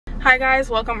Hi guys,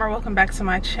 welcome back to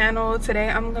my channel. Today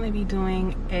I'm going to be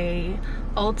doing a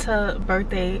Ulta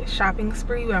birthday shopping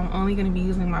spree, but I'm only going to be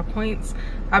using my points.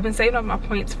 I've been saving up my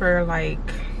points for like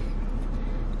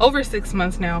over 6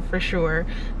 months now for sure,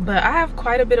 but I have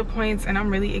quite a bit of points and I'm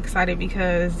really excited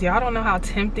because y'all don't know how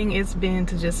tempting it's been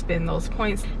to just spend those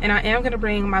points. And I am going to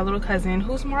bring my little cousin,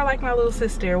 who's more like my little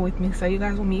sister, with me, so you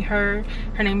guys will meet her.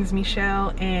 Her name is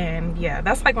Michelle, and yeah,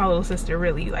 that's like my little sister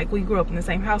really. Like, we grew up in the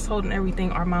same household and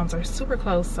everything. Our moms are super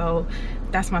close, so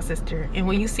that's my sister. And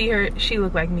when you see her, she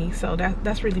look like me, so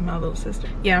that's really my little sister.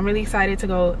 Yeah, I'm really excited to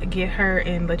go get her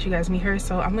and let you guys meet her.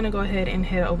 So I'm gonna go ahead and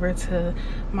head over to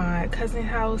my cousin's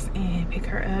house and pick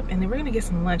her up, and then we're gonna get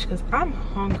some lunch because I'm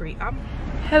hungry.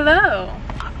 Hello.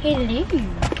 Hello.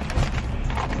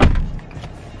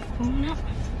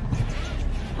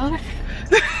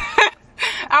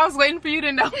 I was waiting for you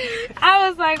to know. I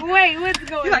was like, wait, what's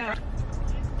going on?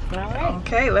 All right.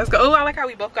 Okay, let's go. Oh, I like how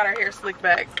we both got our hair slicked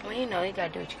back. Well, you know, you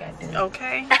gotta do what you gotta do.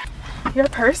 Okay. Your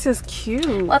purse is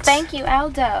cute. Well, thank you,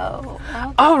 Aldo.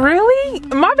 Oh, really?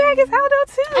 My bag is Aldo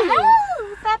too.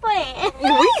 Oh, stop playing.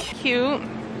 We cute.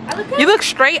 I look good. You look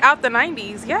straight out the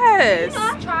 90s. Yes. You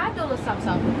know, I try to do a little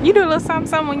something. You do a little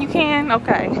something when you can.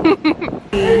 Okay.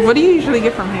 What do you usually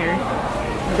get from here?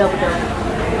 Double.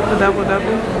 A double.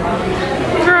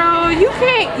 Girl, you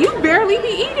can't. You barely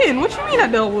be eating. What you mean a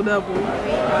double?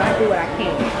 I do what I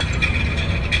can.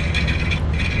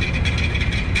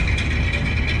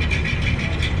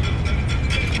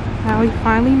 Now we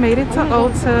finally made it to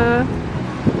Ulta.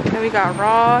 Then we got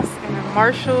Ross and then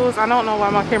Marshalls. I don't know why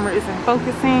my camera isn't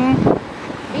focusing,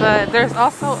 but there's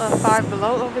also a Five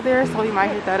Below over there, so we might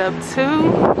hit that up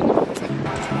too.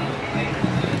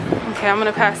 Okay, I'm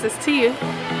gonna pass this to you.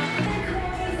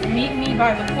 Meet me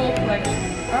by the pool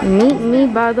collection. Meet me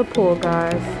by the pool,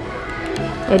 guys.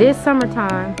 It is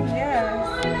summertime.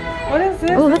 Yes. What is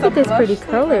this? Oh, look at this pretty stick?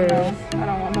 color. I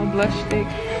don't want no blush stick.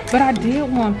 But I did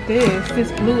want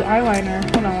this blue eyeliner.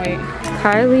 Hold on, wait.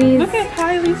 Kylie's. Look at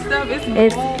Kylie's stuff.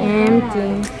 It's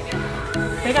empty.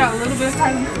 They got a little bit of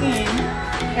Kylie skin.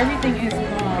 Everything is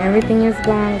gone. Everything is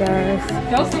gone, guys.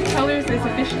 Dose of Colors has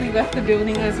officially left the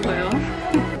building as well.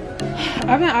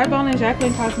 I've been eyeballing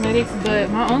Jacqueline Cosmetics, but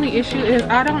my only issue is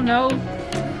I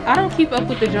don't keep up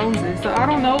with the Joneses, so I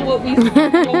don't know what we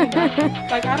going on.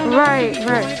 Like, I don't know. Right.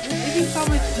 There's so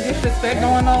much disrespect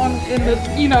going on in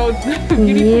the, you know, beauty Yeah.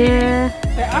 community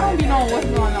that I don't be knowing what's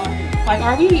going on. Like,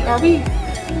 are we?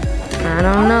 I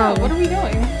don't know. What are we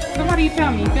doing? Somebody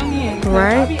tell me, fill me in.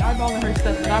 Right. I be eyeballing her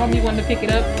stuff, but I don't be wanting to pick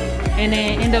it up and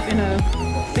then end up in a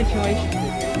situation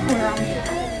where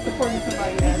I'm supporting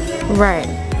somebody that's Right.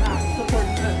 not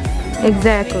supporting us.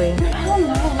 Exactly. I don't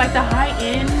know, like the high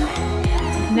end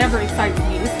never excites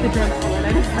me. It's the drugstore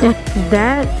that excites me.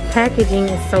 That packaging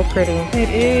is so pretty. It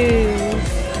is.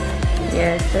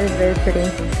 Yes, that is very pretty.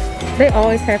 They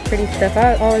always have pretty stuff.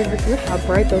 I always look how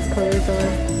bright those colors are.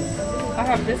 I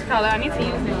have this color. I need to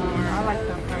use it more. I like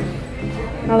them.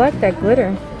 I like that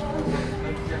glitter.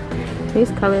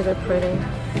 These colors are pretty.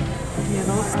 Yeah,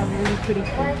 those are really pretty.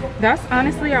 That's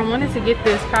honestly, I wanted to get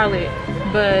this palette,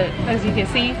 but as you can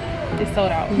see, it's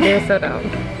sold out. They're sold out.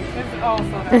 It's all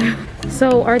sold out.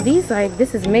 So are these like,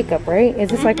 this is makeup, right? Is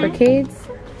this like for kids?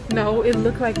 No, it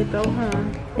looked like it though, huh?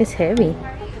 It's heavy.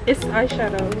 It's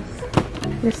eyeshadows.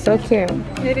 It's so cute.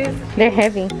 It is. They're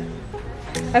heavy.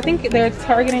 I think they're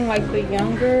targeting like the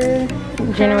younger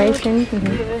Generation. crowd.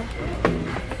 Yeah.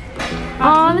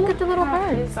 Oh, look at the little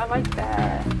birds. I like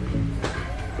that.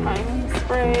 Pine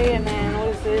spray, and then what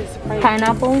is this?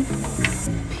 Pineapple,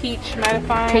 Peach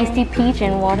mattifying. tasty peach,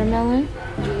 and watermelon.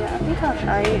 Yeah, I think I'll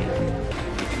try it.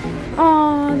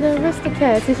 Oh, the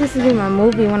Aristocats. This used to be my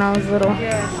movie when I was little.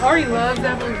 Yeah, Ari loves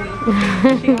that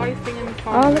movie. She always singing the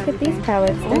song. Oh, look at these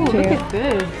palettes. They're Oh, cute. look at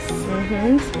this.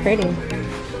 It's pretty.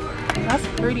 That's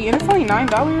pretty, and it's only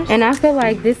 $9. And I feel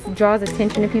like this draws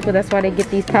attention to people. That's why they get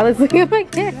these palettes looking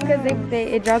like this, because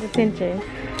it draws attention.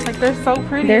 Like, they're so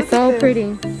pretty. They're Look so at this.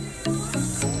 pretty.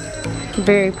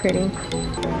 Very pretty.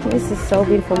 This is so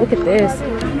beautiful. Look at this.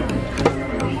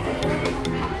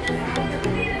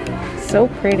 So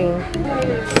pretty. Look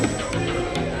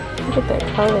at that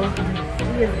color.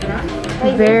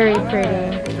 Very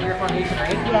pretty.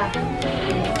 Yeah.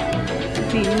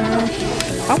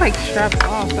 I like straps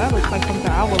off. That looks like something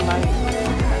I would like.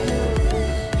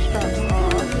 Straps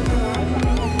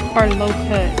off. Or low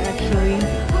cut, actually.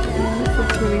 This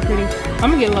looks really pretty.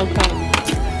 I'm gonna get low cut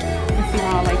and see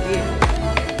how I like it.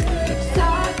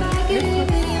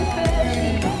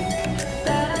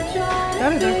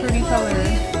 That is a pretty color. I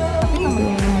think I'm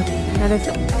gonna get That is.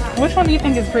 Which one do you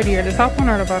think is prettier, the top one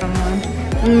or the bottom one?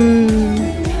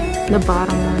 The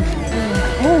bottom one.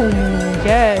 Oh,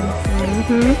 yes.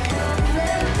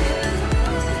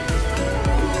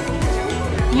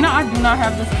 You know, I do not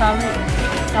have this palette.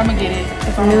 I'm gonna get it.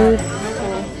 Nude.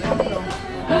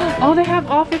 Oh, they have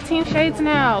all 15 shades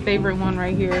now. Favorite one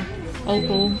right here,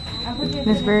 Opal.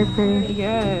 It's very pretty.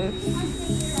 Yes.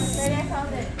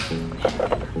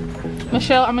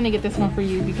 Michelle, I'm gonna get this one for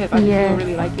you because I think you'll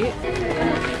really like it.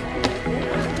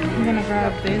 I'm gonna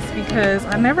grab this because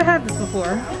I never had this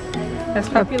before. As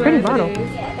popular pretty as bottle. it is.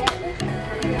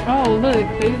 Oh, look,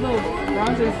 these little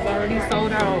bronzers already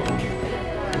sold out.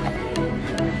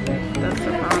 That's a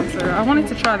bronzer. I wanted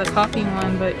to try the coffee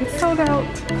one, but it's sold out.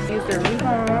 These are really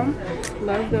bomb.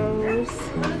 Love those.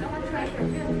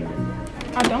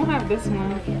 I don't have this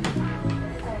one,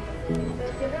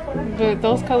 but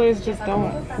those colors just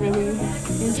don't really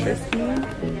interest me.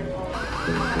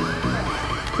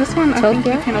 This one I think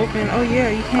you can open. Oh yeah,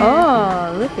 you can.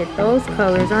 Oh, look at those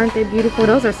colors. Aren't they beautiful?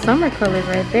 Those are summer colors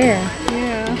right there.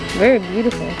 Yeah. Very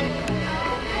beautiful.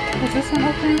 Is this one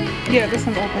open? Yeah, this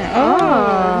one's open.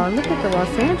 Oh, look at the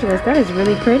Los Angeles. That is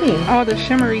really pretty. All the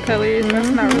shimmery colors. That's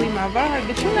not really my vibe,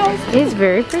 but you know, it's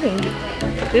very pretty.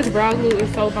 This brow glue is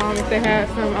so bomb. If they had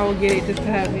some, I would get it just to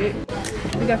have it.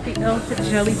 We got the Elf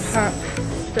Jelly Pop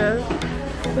stuff.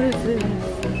 What is this?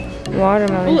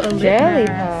 Watermelon jelly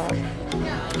pop.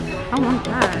 I want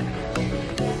that.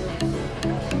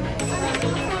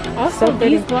 Also, So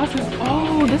these glosses.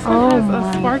 Oh, this one has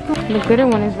a sparkle. The glitter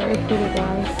one is very pretty,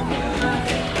 guys.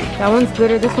 That one's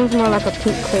glitter. This one's more like a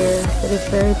pink clear, but it's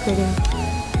very pretty.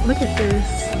 Look at this.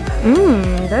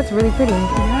 That's really pretty.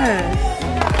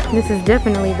 Yes. This is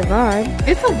definitely the vibe.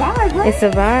 It's a vibe, right? It's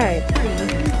a vibe.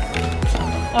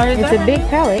 Or is it's a big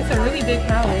palette. It's a really big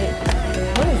palette.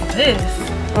 What is this?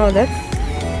 Oh, This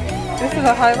is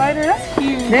a highlighter. That's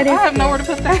cute. That is I have nowhere to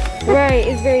put that. Right,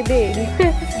 it's very big.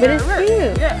 But it's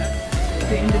cute. Yeah.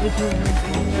 The individual ones.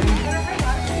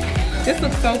 This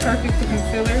looks so perfect for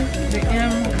concealer. The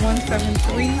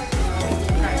M173.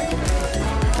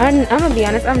 I'm gonna be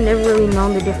honest, I've never really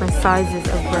known the different sizes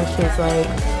of brushes, like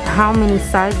how many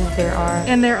sizes there are.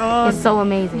 And they're all, it's so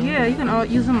amazing. Yeah, you can all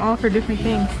use them all for different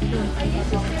things.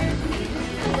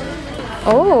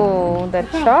 Oh, the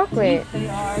chocolate. They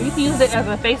are. You can use it as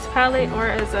a face palette or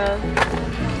as a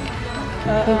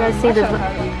you guys see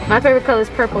my favorite color is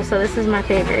purple, so this is my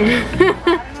favorite.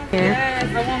 Yes,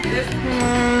 I want this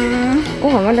one. Oh,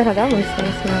 I wonder how that one's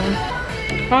gonna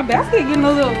smell. My basket getting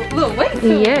a little weight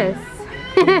too. Yes.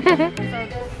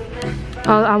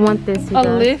 Oh, I want this. A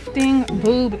lifting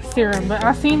boob serum, but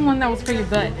I seen one that was for your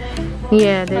butt.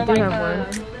 Yeah, they do have one.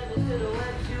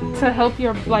 To help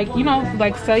your, like, you know,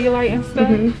 like cellulite and stuff.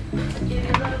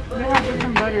 They have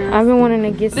different butters. I've been wanting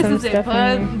to get some stuff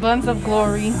in here. Buns of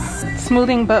Glory.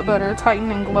 Smoothing butt butter,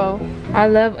 tighten and glow. I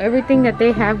love everything that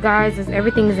they have, guys.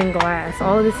 Everything's in glass.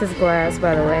 All of this is glass,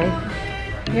 by the way.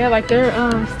 Yeah, like their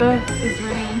stuff is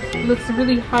really, looks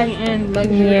really high-end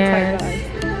luxury type guys.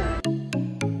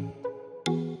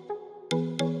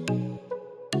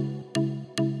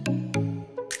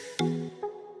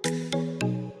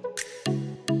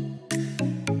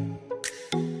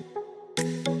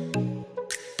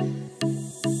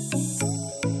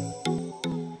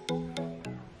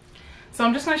 So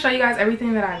I'm just going to show you guys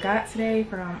everything that I got today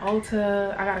from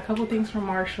Ulta. I got a couple things from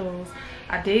Marshall's.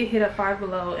 I did hit up Five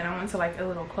Below and I went to like a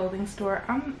little clothing store.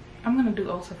 I'm going to do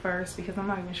Ulta first because I'm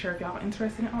not even sure if y'all are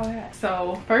interested in all that.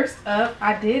 So first up,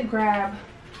 I did grab,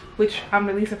 which I'm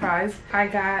really surprised, I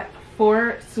got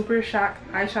 4 Super Shock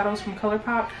eyeshadows from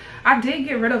ColourPop. I did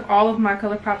get rid of all of my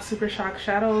ColourPop Super Shock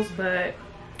shadows, but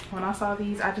when I saw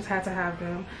these, I just had to have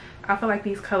them. I feel like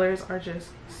these colors are just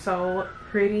so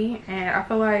pretty, and I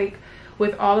feel like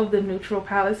with all of the neutral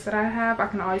palettes that I have, I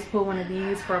can always pull one of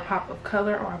these for a pop of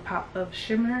color or a pop of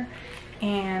shimmer.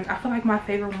 And I feel like my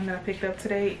favorite one that I picked up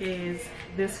today is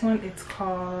this one. It's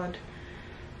called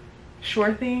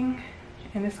Sure Thing,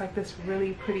 and it's like this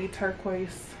really pretty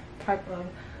turquoise type of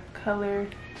color.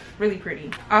 Really pretty.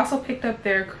 I also picked up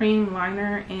their cream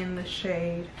liner in the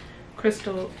shade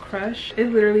Crystal Crush.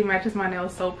 It literally matches my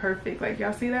nails so perfect, like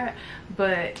y'all see that?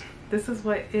 But this is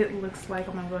what it looks like.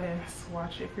 I'm gonna go ahead and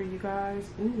swatch it for you guys.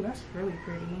 Ooh, that's really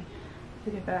pretty.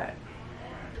 Look at that.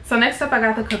 So next up, I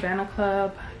got the Cabana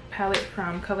Club palette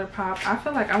from ColourPop. I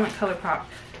feel like I went ColourPop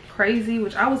crazy,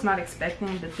 which I was not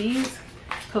expecting, but these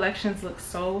collections look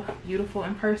so beautiful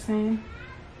in person.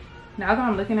 Now that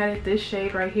I'm looking at it, this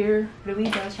shade right here really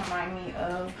does remind me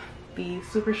of the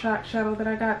Super Shock shadow that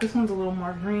I got. This one's a little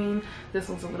more green, this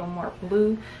one's a little more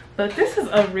blue, but this is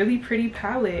a really pretty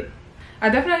palette. I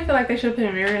definitely feel like they should put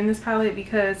a mirror in this palette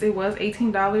because it was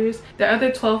 $18. The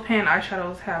other 12 pan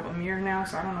eyeshadows have a mirror now,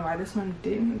 so I don't know why this one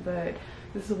didn't, but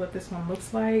This is what this one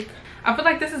looks like. I feel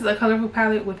like this is a colorful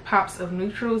palette with pops of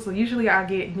neutrals. So usually I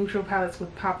get neutral palettes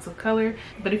with pops of color,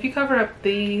 but if you cover up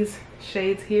these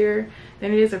shades here,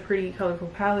 then it is a pretty colorful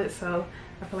palette. So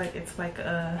I feel like it's like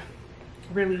a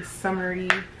really summery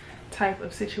type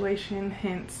of situation,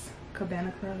 hence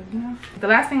Cabana Club, you know. The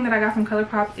last thing that I got from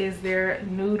ColourPop is their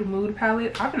Nude Mood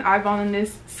palette. I've been eyeballing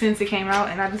this since it came out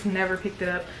and I just never picked it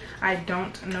up. I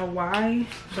don't know why,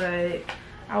 but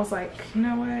I was like, you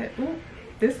know what, ooh,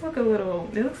 this looks a little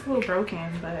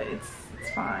broken, but it's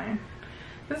fine.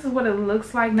 This is what it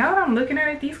looks like. Now that I'm looking at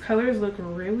it, these colors look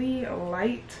really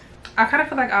light. I kind of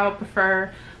feel like I would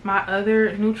prefer my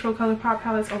other neutral ColourPop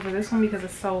palettes over this one because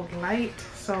it's so light.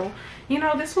 So, you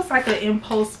know, this was like an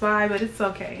impulse buy, but it's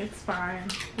okay, it's fine,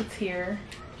 it's here.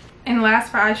 And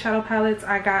last for eyeshadow palettes,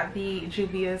 I got the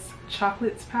Juvia's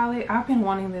Chocolates palette. I've been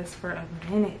wanting this for a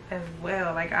minute as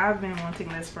well. Like, I've been wanting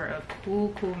this for a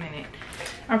cool minute.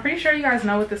 I'm pretty sure you guys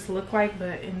know what this looks like,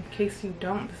 but in case you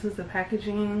don't, this is the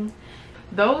packaging.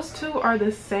 Those two are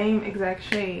the same exact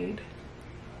shade,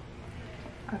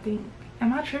 I think.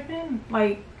 Am I tripping?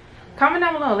 Like, comment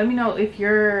down below, let me know if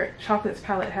your chocolates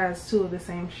palette has two of the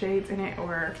same shades in it,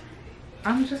 or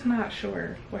I'm just not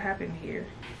sure what happened here.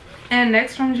 And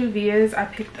next from Juvia's, I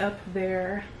picked up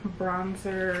their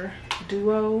bronzer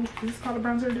duo. Is this called a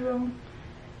bronzer duo?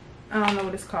 I don't know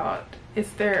what it's called.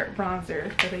 It's their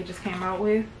bronzer that they just came out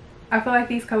with. I feel like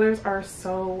these colors are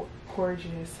so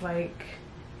gorgeous. Like,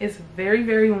 it's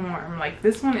very warm. Like,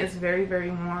 this one is very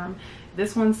warm.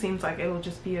 This one seems like it will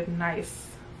just be a nice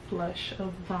flush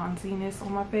of bronziness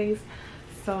on my face.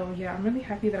 So yeah, I'm really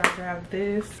happy that I grabbed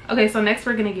this. Okay, so next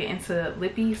we're gonna get into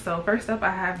lippy. So first up, I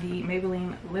have the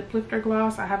Maybelline Lip Lifter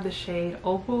Gloss. I have the shade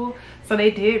Opal. So they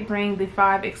did bring the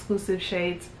 5 exclusive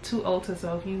shades to Ulta.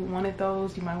 So if you wanted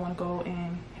those, you might want to go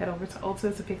and head over to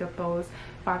Ulta to pick up those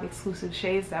 5 exclusive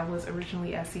shades that was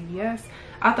originally at CVS.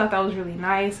 I thought that was really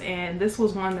nice, and this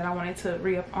was one that I wanted to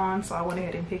re-up on, so I went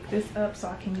ahead and picked this up so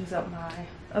I can use up my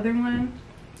other one.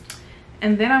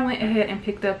 And then I went ahead and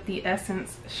picked up the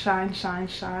Essence Shine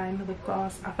lip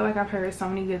gloss. I feel like I've heard so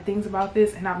many good things about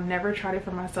this, and I've never tried it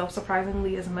for myself,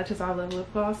 surprisingly, as much as I love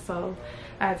lip gloss. So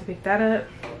I had to pick that up.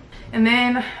 And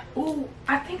then, ooh,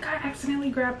 I think I accidentally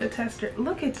grabbed a tester.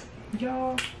 Look at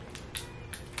y'all.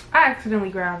 I accidentally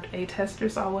grabbed a tester,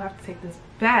 so I will have to take this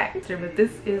back. But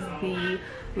this is the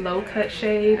low cut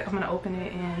shade. I'm gonna open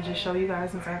it and just show you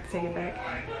guys since I have to take it back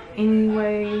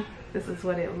anyway. This is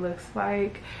what it looks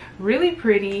like. Really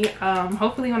pretty.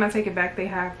 Hopefully when I take it back they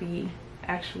have the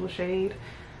actual shade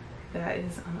that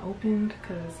is unopened,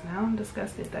 because now I'm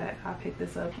disgusted that I picked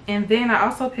this up. And then I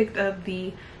also picked up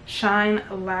the Shine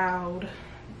Loud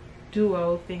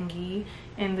duo thingy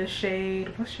in the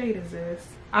shade, what shade is this?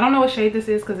 I don't know what shade this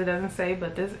is because it doesn't say,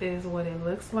 but this is what it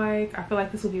looks like. I feel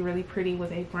like this would be really pretty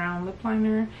with a brown lip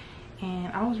liner,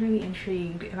 and I was really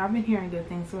intrigued, and I've been hearing good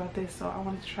things about this, so I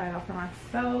wanted to try it out for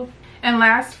myself. And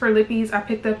last for lippies, I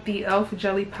picked up the e.l.f.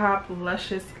 Jelly Pop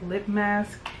Luscious Lip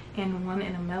Mask in One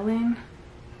in a Melon,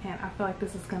 and I feel like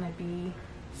this is gonna be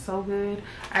so good.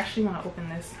 I actually want to open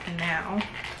this now.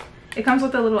 It comes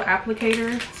with a little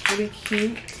applicator. It's really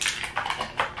cute.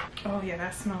 Oh yeah,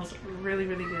 that smells really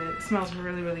good. It smells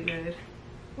really good.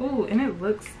 Ooh, and it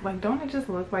looks like, don't it just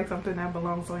look like something that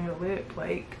belongs on your lip?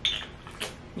 Like,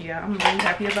 yeah, I'm really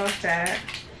happy about that.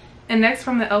 And next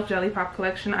from the e.l.f. Jelly Pop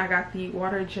collection, I got the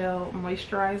Water Gel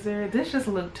Moisturizer. This just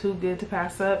looked too good to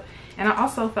pass up, and I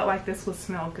also felt like this would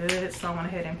smell good, so I went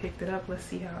ahead and picked it up. Let's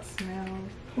see how it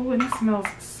smells. Ooh, and it smells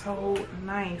so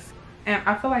nice. And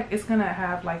I feel like it's gonna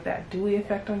have like that dewy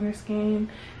effect on your skin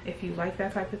if you like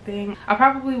that type of thing. I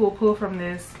probably will pull from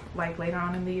this like later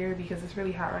on in the year because it's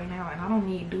really hot right now, and I don't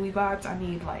need dewy vibes. I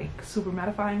need like super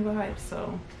mattifying vibes.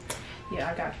 So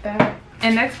yeah, I got that.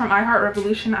 And next from I Heart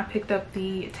Revolution, I picked up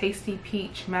the Tasty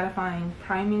Peach Mattifying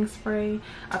Priming Spray.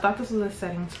 I thought this was a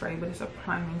setting spray, but it's a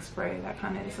priming spray. That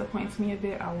kind of disappoints me a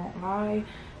bit, I won't lie,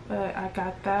 but I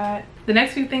got that. The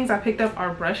next few things I picked up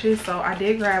are brushes. So I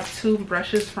did grab 2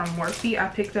 brushes from Morphe. I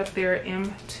picked up their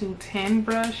M210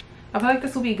 brush. I feel like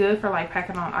this will be good for like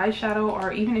packing on eyeshadow,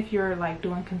 or even if you're like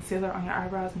doing concealer on your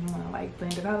eyebrows and you want to like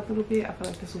blend it out a little bit. I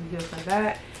feel like this will be good for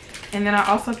that. And then I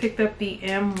also picked up the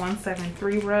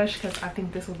M173 brush because I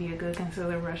think this will be a good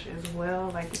concealer brush as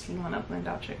well. Like if you want to blend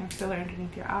out your concealer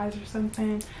underneath your eyes or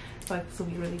something. I feel like this will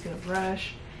be a really good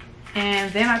brush.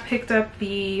 And then I picked up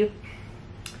the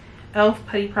e.l.f.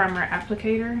 Putty Primer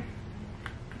Applicator.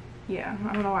 Yeah,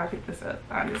 I don't know why I picked this up,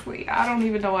 honestly. I don't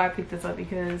even know why I picked this up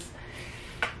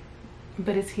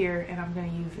but it's here and I'm gonna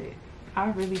use it. I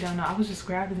really don't know. I was just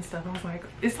grabbing stuff. I was like,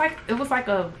 it was like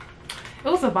a it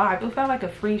was a vibe. It felt like a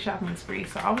free shopping spree,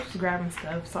 so I was just grabbing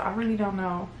stuff. So I really don't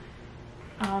know.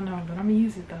 I don't know, but I'm gonna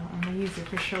use it though. I'm gonna use it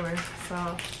for sure.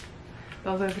 So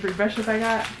those are the 3 brushes I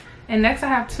got. And next I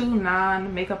have 2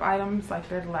 non-makeup items. Like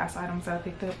they're the last items that I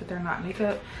picked up, but they're not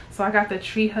makeup. So I got the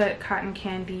Tree Hut Cotton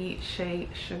Candy Shea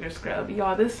Sugar Scrub.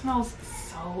 Y'all, this smells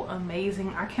so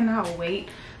amazing. I cannot wait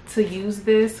to use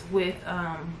this with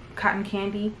cotton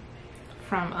candy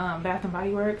from Bath and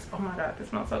Body Works. Oh my god, this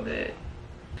smells so good.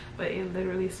 But it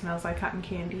literally smells like cotton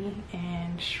candy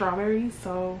and strawberries,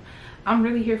 so I'm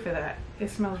really here for that. It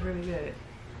smells really good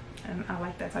and I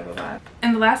like that type of vibe.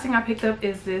 And the last thing I picked up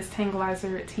is this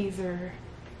Tangleizer Teaser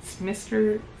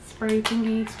Mister spray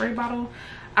thingy, spray bottle.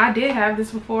 I did have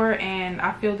this before and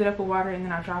I filled it up with water and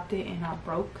then I dropped it and I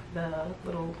broke the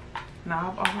little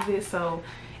knob off of it, so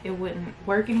it wouldn't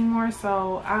work anymore.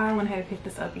 So I went ahead and picked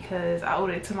this up because I owed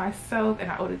it to myself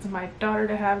and I owed it to my daughter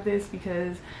to have this,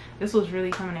 because this was really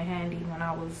coming in handy when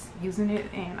I was using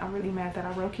it and I'm really mad that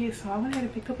I broke it. So I went ahead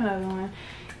and picked up another one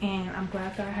and I'm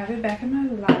glad that I have it back in my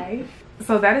life.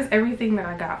 So that is everything that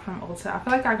I got from Ulta. I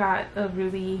feel like I got a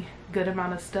really good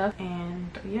amount of stuff, and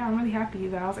yeah, I'm really happy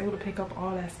that I was able to pick up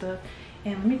all that stuff.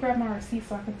 And let me grab my receipt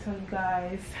so I can tell you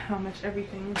guys how much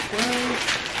everything was.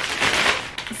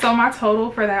 So my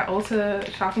total for that Ulta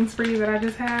shopping spree that I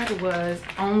just had was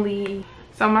only,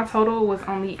 so my total was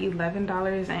only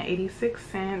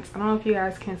 $11.86. I don't know if you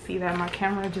guys can see that. My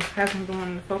camera just hasn't been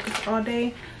in focus all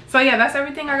day. So yeah, that's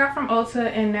everything I got from Ulta.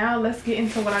 And now let's get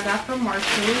into what I got from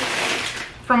Marshalls.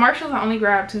 From Marshalls, I only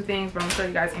grabbed 2 things, but I'm gonna show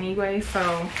you guys anyway. So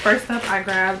first up, I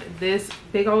grabbed this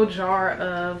big old jar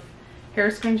of hair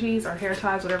scrunchies or hair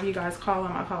ties, whatever you guys call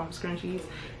them. I call them scrunchies.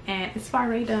 And it's by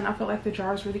Ray Dunn. I feel like the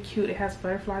jar is really cute. It has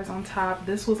butterflies on top.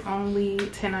 This was only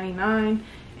 $10.99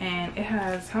 and it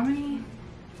has how many?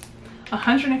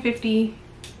 150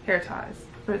 hair ties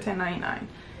for $10.99,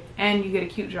 and you get a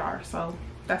cute jar, so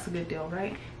that's a good deal,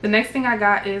 right? The next thing I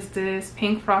got is this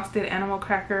pink frosted animal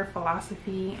cracker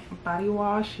philosophy body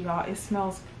wash. Y'all, it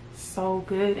smells so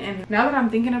good, and now that I'm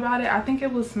thinking about it, I think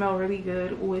it will smell really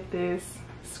good with this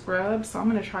scrub, so I'm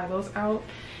gonna try those out.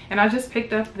 And I just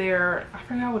picked up their, I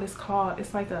forgot what it's called,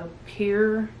 it's like a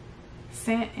pear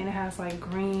scent and it has like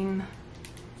green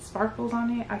sparkles on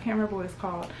it. I can't remember what it's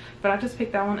called, but I just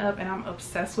picked that one up and I'm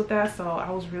obsessed with that, so I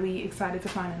was really excited to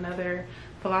find another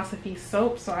philosophy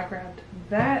soap, so I grabbed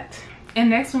that. And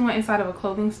next we went inside of a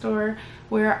clothing store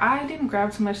where I didn't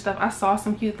grab too much stuff. I saw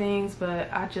some cute things, but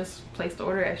I just placed the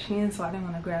order at Shein, so I didn't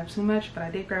want to grab too much, but I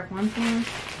did grab 1 thing,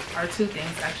 or 2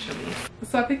 things actually.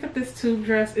 So I picked up this tube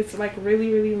dress. It's like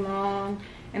really long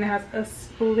and it has a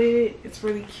split. It's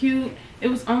really cute. It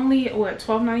was only what,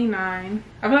 $12.99.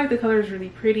 I feel like the color is really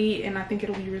pretty and I think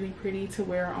it'll be really pretty to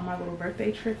wear on my little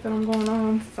birthday trip that I'm going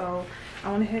on, so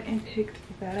I went ahead and picked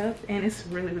that up, and it's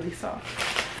really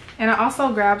soft. And I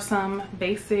also grabbed some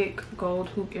basic gold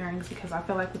hoop earrings because I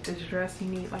feel like with this dress you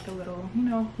need like a little, you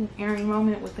know, hoop earring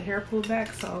moment with the hair pulled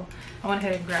back, so I went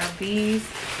ahead and grabbed these.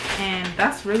 And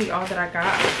that's really all that I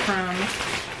got from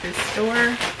this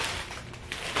store.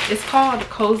 It's called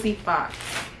Cozy Fox,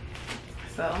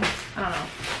 so I don't know.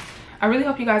 I really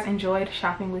hope you guys enjoyed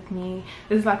shopping with me.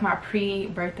 This is like my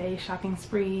pre-birthday shopping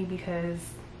spree because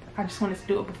I just wanted to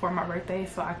do it before my birthday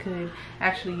so I could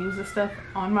actually use this stuff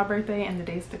on my birthday and the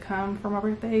days to come for my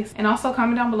birthdays. And also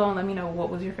comment down below and let me know what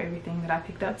was your favorite thing that I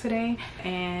picked up today,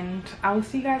 and I will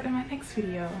see you guys in my next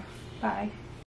video. Bye.